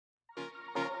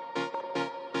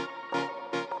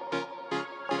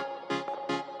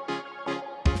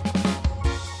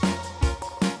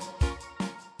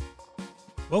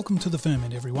Welcome to The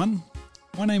Ferment, everyone.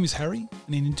 My name is Harry,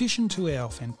 and in addition to our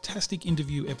fantastic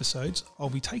interview episodes, I'll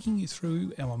be taking you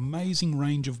through our amazing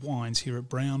range of wines here at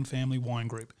Brown Family Wine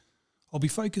Group. I'll be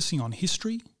focusing on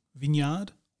history,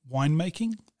 vineyard,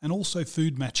 winemaking, and also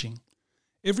food matching.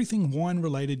 Everything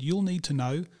wine-related you'll need to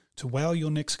know to wow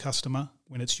your next customer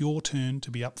when it's your turn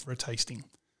to be up for a tasting.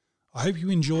 I hope you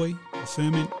enjoy the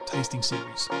Ferment Tasting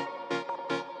Series.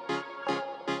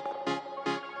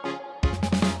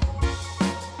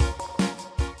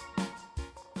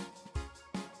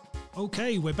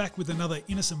 Okay, we're back with another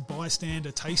Innocent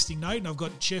Bystander tasting note, and I've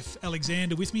got Jeff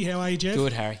Alexander with me. How are you, Jeff?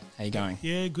 Good, Harry. How you going?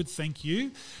 Yeah, good, thank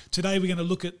you. Today we're going to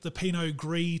look at the Pinot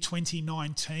Gris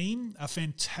 2019, a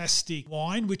fantastic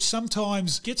wine, which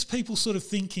sometimes gets people sort of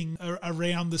thinking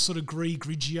around the sort of Gris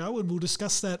Grigio, and we'll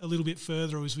discuss that a little bit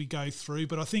further as we go through.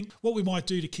 But I think what we might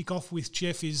do to kick off with,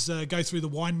 Jeff, is go through the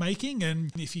winemaking,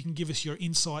 and if you can give us your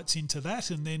insights into that,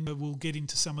 and then we'll get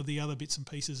into some of the other bits and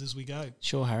pieces as we go.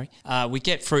 Sure, Harry. We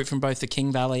get fruit from both the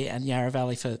King Valley and Yarra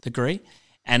Valley for the Gris.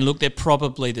 And look, they're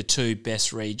probably the two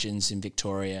best regions in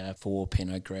Victoria for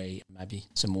Pinot Gris. Maybe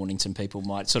some Mornington people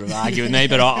might sort of argue with me,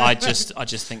 but I just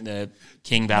think the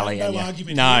King Valley. No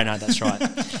argument. No, that's right.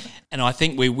 And I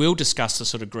think we will discuss the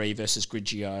sort of Gris versus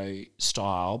Grigio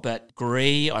style, but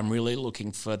Gris, I'm really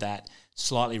looking for that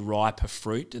slightly riper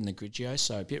fruit than the Grigio,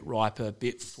 so a bit riper, a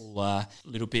bit fuller, a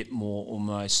little bit more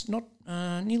almost, not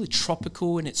nearly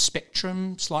tropical in its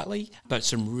spectrum slightly, but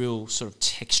some real sort of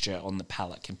texture on the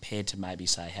palate compared to maybe,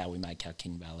 say, how we make our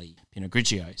King Valley Pinot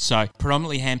Grigio. So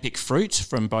predominantly hand-picked fruit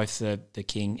from both the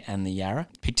King and the Yarra,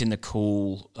 picked in the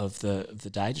cool of the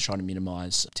day to try to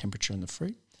minimise temperature in the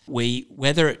fruit.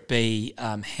 Whether it be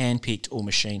hand-picked or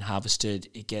machine harvested,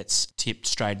 it gets tipped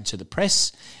straight into the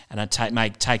press, and I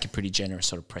take a pretty generous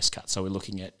sort of press cut. So we're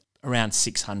looking at around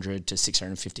 600 to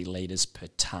 650 litres per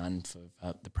tonne for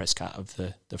the press cut of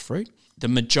the fruit. The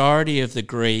majority of the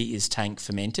Gris is tank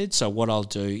fermented, so what I'll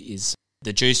do is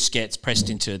the juice gets pressed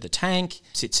into the tank,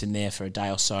 sits in there for a day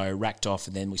or so, racked off,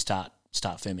 and then we start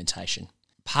fermentation.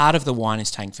 Part of the wine is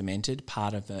tank fermented,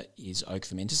 part of it is oak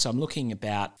fermented. So I'm looking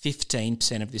about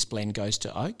 15% of this blend goes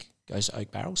to oak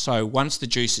barrel. So once the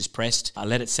juice is pressed, I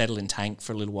let it settle in tank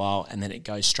for a little while, and then it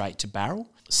goes straight to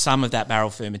barrel. Some of that barrel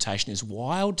fermentation is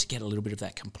wild to get a little bit of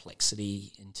that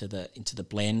complexity into the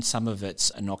blend. Some of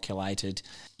it's inoculated,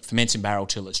 ferments in barrel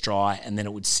till it's dry, and then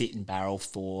it would sit in barrel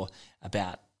for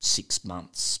about 6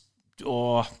 months,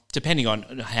 or depending on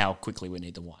how quickly we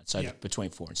need the wine. So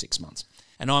between 4 and 6 months.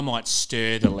 And I might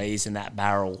stir the lees in that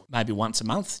barrel maybe once a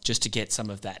month just to get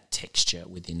some of that texture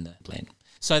within the blend.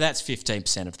 So that's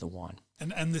 15% of the wine.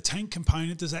 And the tank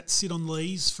component, does that sit on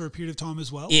lees for a period of time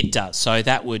as well? It does. So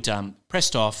that would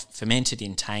pressed off, fermented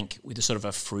in tank with a sort of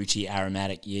a fruity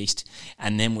aromatic yeast,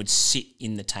 and then would sit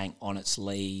in the tank on its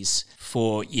lees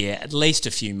for, at least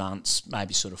a few months,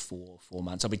 maybe sort of four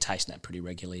months. I'll be tasting that pretty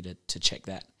regularly to check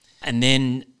that. And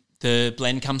then the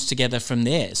blend comes together from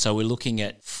there. So we're looking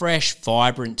at fresh,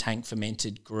 vibrant tank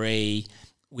fermented Gris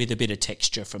with a bit of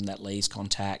texture from that lees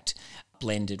contact,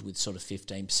 blended with sort of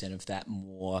 15% of that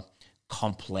more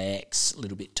complex, a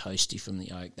little bit toasty from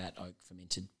the oak, that oak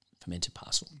fermented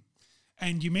parcel.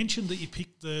 And you mentioned that you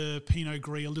picked the Pinot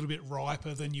Gris a little bit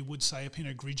riper than you would, say, a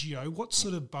Pinot Grigio. What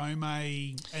sort of Beaume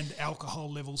and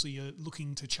alcohol levels are you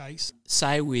looking to chase?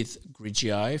 Say with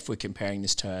Grigio, if we're comparing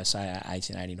this to, say, our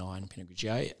 1889 Pinot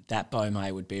Grigio, that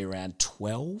Beaume would be around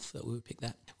 12 that we would pick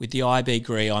that. With the IB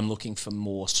Gris, I'm looking for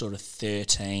more sort of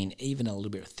 13, even a little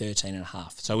bit of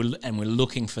 13.5. So we're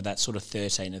looking for that sort of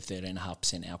 13 to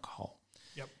 13.5% alcohol.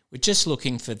 Yep. We're just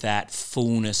looking for that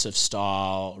fullness of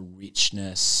style,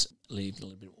 richness, a little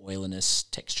bit of oiliness,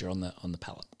 texture on the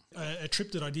palate. A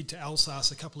trip that I did to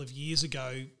Alsace a couple of years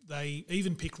ago, they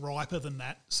even pick riper than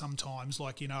that sometimes,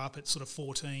 like, up at sort of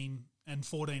 14 and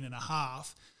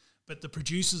 14.5. But the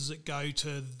producers that go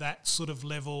to that sort of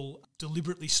level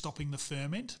deliberately stopping the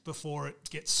ferment before it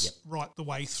gets right the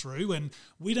way through. And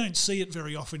we don't see it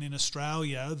very often in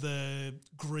Australia, the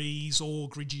Gris or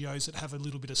Grigios that have a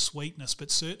little bit of sweetness,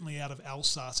 but certainly out of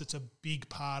Alsace, it's a big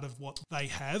part of what they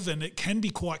have. And it can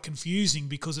be quite confusing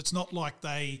because it's not like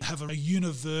they have a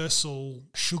universal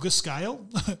sugar scale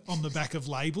on the back of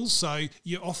labels. So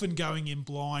you're often going in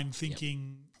blind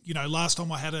thinking... last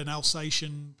time I had an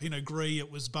Alsatian Pinot Gris,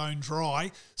 it was bone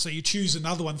dry. So you choose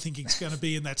another one thinking it's going to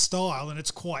be in that style, and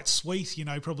it's quite sweet,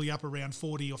 probably up around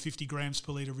 40 or 50 grams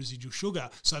per litre residual sugar.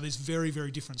 So there's very,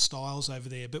 very different styles over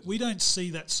there. But we don't see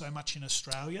that so much in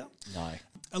Australia. No.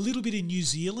 A little bit in New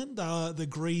Zealand. The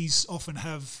Gris often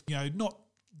have, not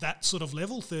that sort of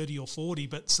level, 30 or 40,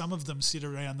 but some of them sit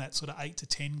around that sort of 8 to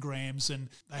 10 grams, and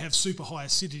they have super high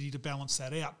acidity to balance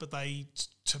that out, but they,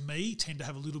 to me, tend to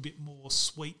have a little bit more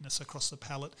sweetness across the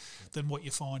palate than what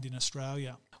you find in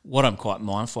Australia. What I'm quite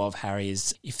mindful of, Harry,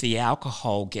 is if the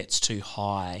alcohol gets too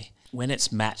high, when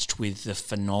it's matched with the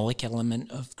phenolic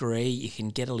element of Gris, you can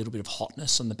get a little bit of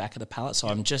hotness on the back of the palate. So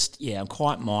I'm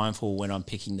quite mindful when I'm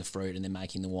picking the fruit and then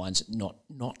making the wines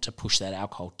not to push that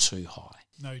alcohol too high.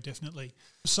 No, definitely.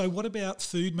 So what about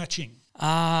food matching?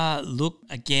 Look,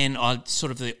 again,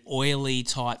 sort of the oily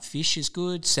type fish is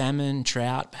good. Salmon,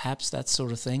 trout, perhaps, that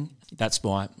sort of thing. That's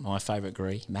my favourite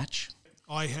Gris match.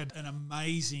 I had an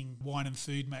amazing wine and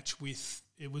food match with,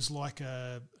 it was like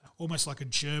almost like a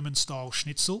German style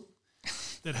schnitzel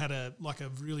that had a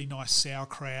really nice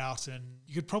sauerkraut, and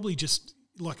you could probably just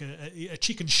like a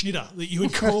chicken schnitter that you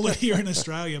would call it here in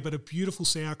Australia, but a beautiful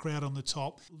sauerkraut on the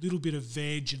top, a little bit of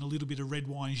veg and a little bit of red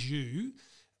wine jus,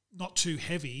 not too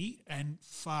heavy, and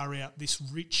far out this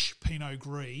rich Pinot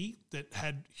Gris that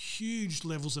had huge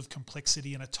levels of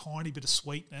complexity and a tiny bit of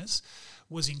sweetness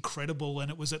was incredible.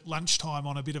 And it was at lunchtime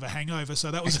on a bit of a hangover,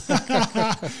 so that was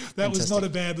that was not a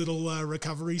bad little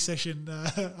recovery session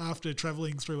after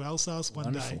travelling through Alsace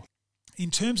one day. In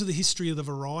terms of the history of the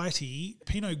variety,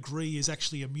 Pinot Gris is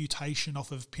actually a mutation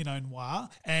off of Pinot Noir.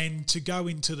 And to go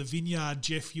into the vineyard,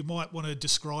 Jeff, you might want to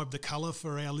describe the colour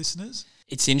for our listeners.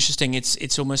 It's interesting.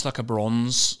 It's almost like a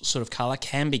bronze sort of colour.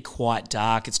 Can be quite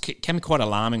dark. It can be quite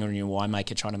alarming when you're a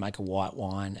winemaker trying to make a white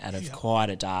wine out of quite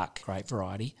a dark grape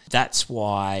variety. That's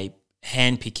why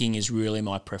hand picking is really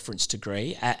my preference to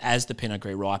Gris. As the Pinot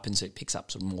Gris ripens, it picks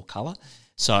up some more colour.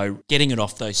 So getting it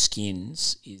off those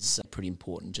skins is pretty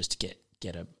important just to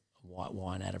get a white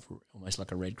wine out of almost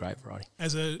like a red grape variety.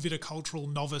 As a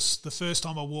viticultural novice, the first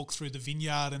time I walked through the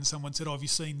vineyard and someone said, "Oh, have you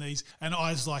seen these?" And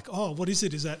I was like, "Oh, what is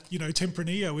it? Is that,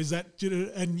 Tempranillo? Is that,"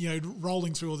 and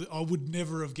rolling through all the, I would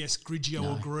never have guessed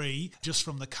Grigio or Gris just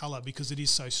from the colour, because it is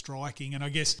so striking. And I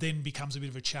guess then becomes a bit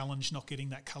of a challenge not getting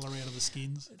that colour out of the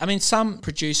skins. I mean, some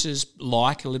producers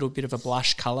like a little bit of a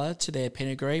blush colour to their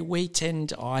Pinot Gris.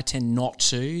 I tend not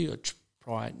to.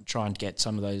 Try and get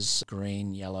some of those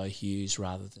green, yellow hues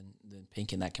rather than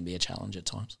pink, and that can be a challenge at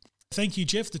times. Thank you,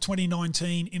 Jeff. The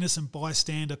 2019 Innocent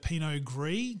Bystander Pinot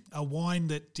Gris, a wine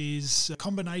that is a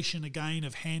combination, again,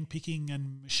 of hand-picking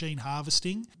and machine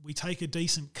harvesting. We take a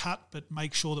decent cut, but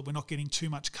make sure that we're not getting too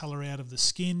much colour out of the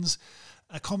skins.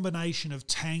 A combination of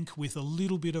tank with a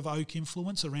little bit of oak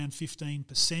influence, around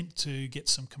 15%, to get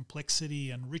some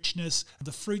complexity and richness.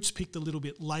 The fruit's picked a little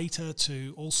bit later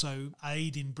to also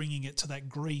aid in bringing it to that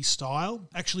Gris style.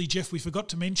 Actually, Jeff, we forgot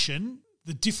to mention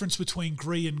the difference between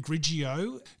Gris and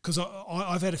Grigio, because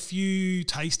I've had a few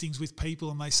tastings with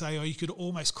people and they say, "Oh, you could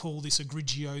almost call this a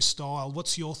Grigio style."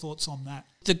 What's your thoughts on that?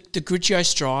 The Grigio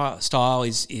style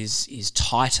is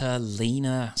tighter,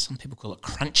 leaner. Some people call it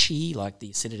crunchy, like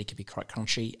the acidity could be quite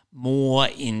crunchy.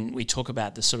 We talk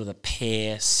about the sort of the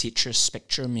pear citrus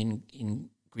spectrum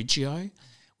in Grigio.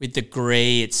 With the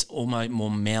Gris, it's almost more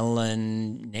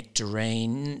melon,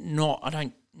 nectarine, not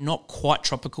quite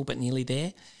tropical, but nearly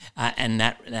there, and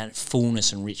that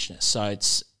fullness and richness. So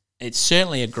it's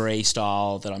certainly a Gris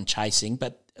style that I'm chasing,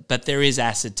 but there is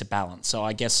acid to balance. So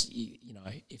I guess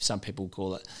if some people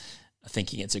call it,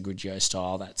 thinking it's a Grigio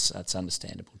style, that's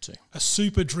understandable too. A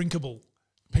super drinkable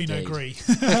Pinot Gris.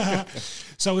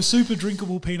 So a super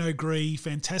drinkable Pinot Gris,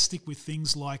 fantastic with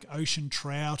things like ocean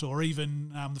trout, or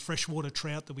even the freshwater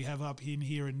trout that we have up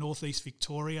here in northeast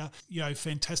Victoria.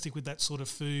 Fantastic with that sort of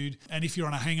food. And if you're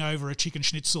on a hangover, a chicken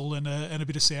schnitzel and a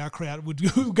bit of sauerkraut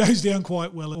goes down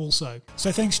quite well also.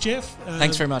 So thanks, Jeff.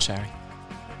 Thanks very much, Harry.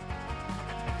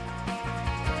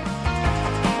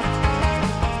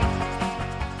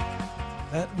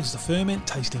 That was the Ferment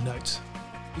Tasting Notes.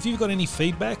 If you've got any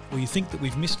feedback, or you think that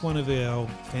we've missed one of our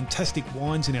fantastic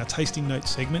wines in our tasting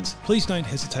notes segments, please don't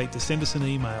hesitate to send us an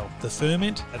email,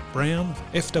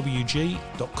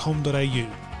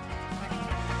 theferment@brownfwg.com.au.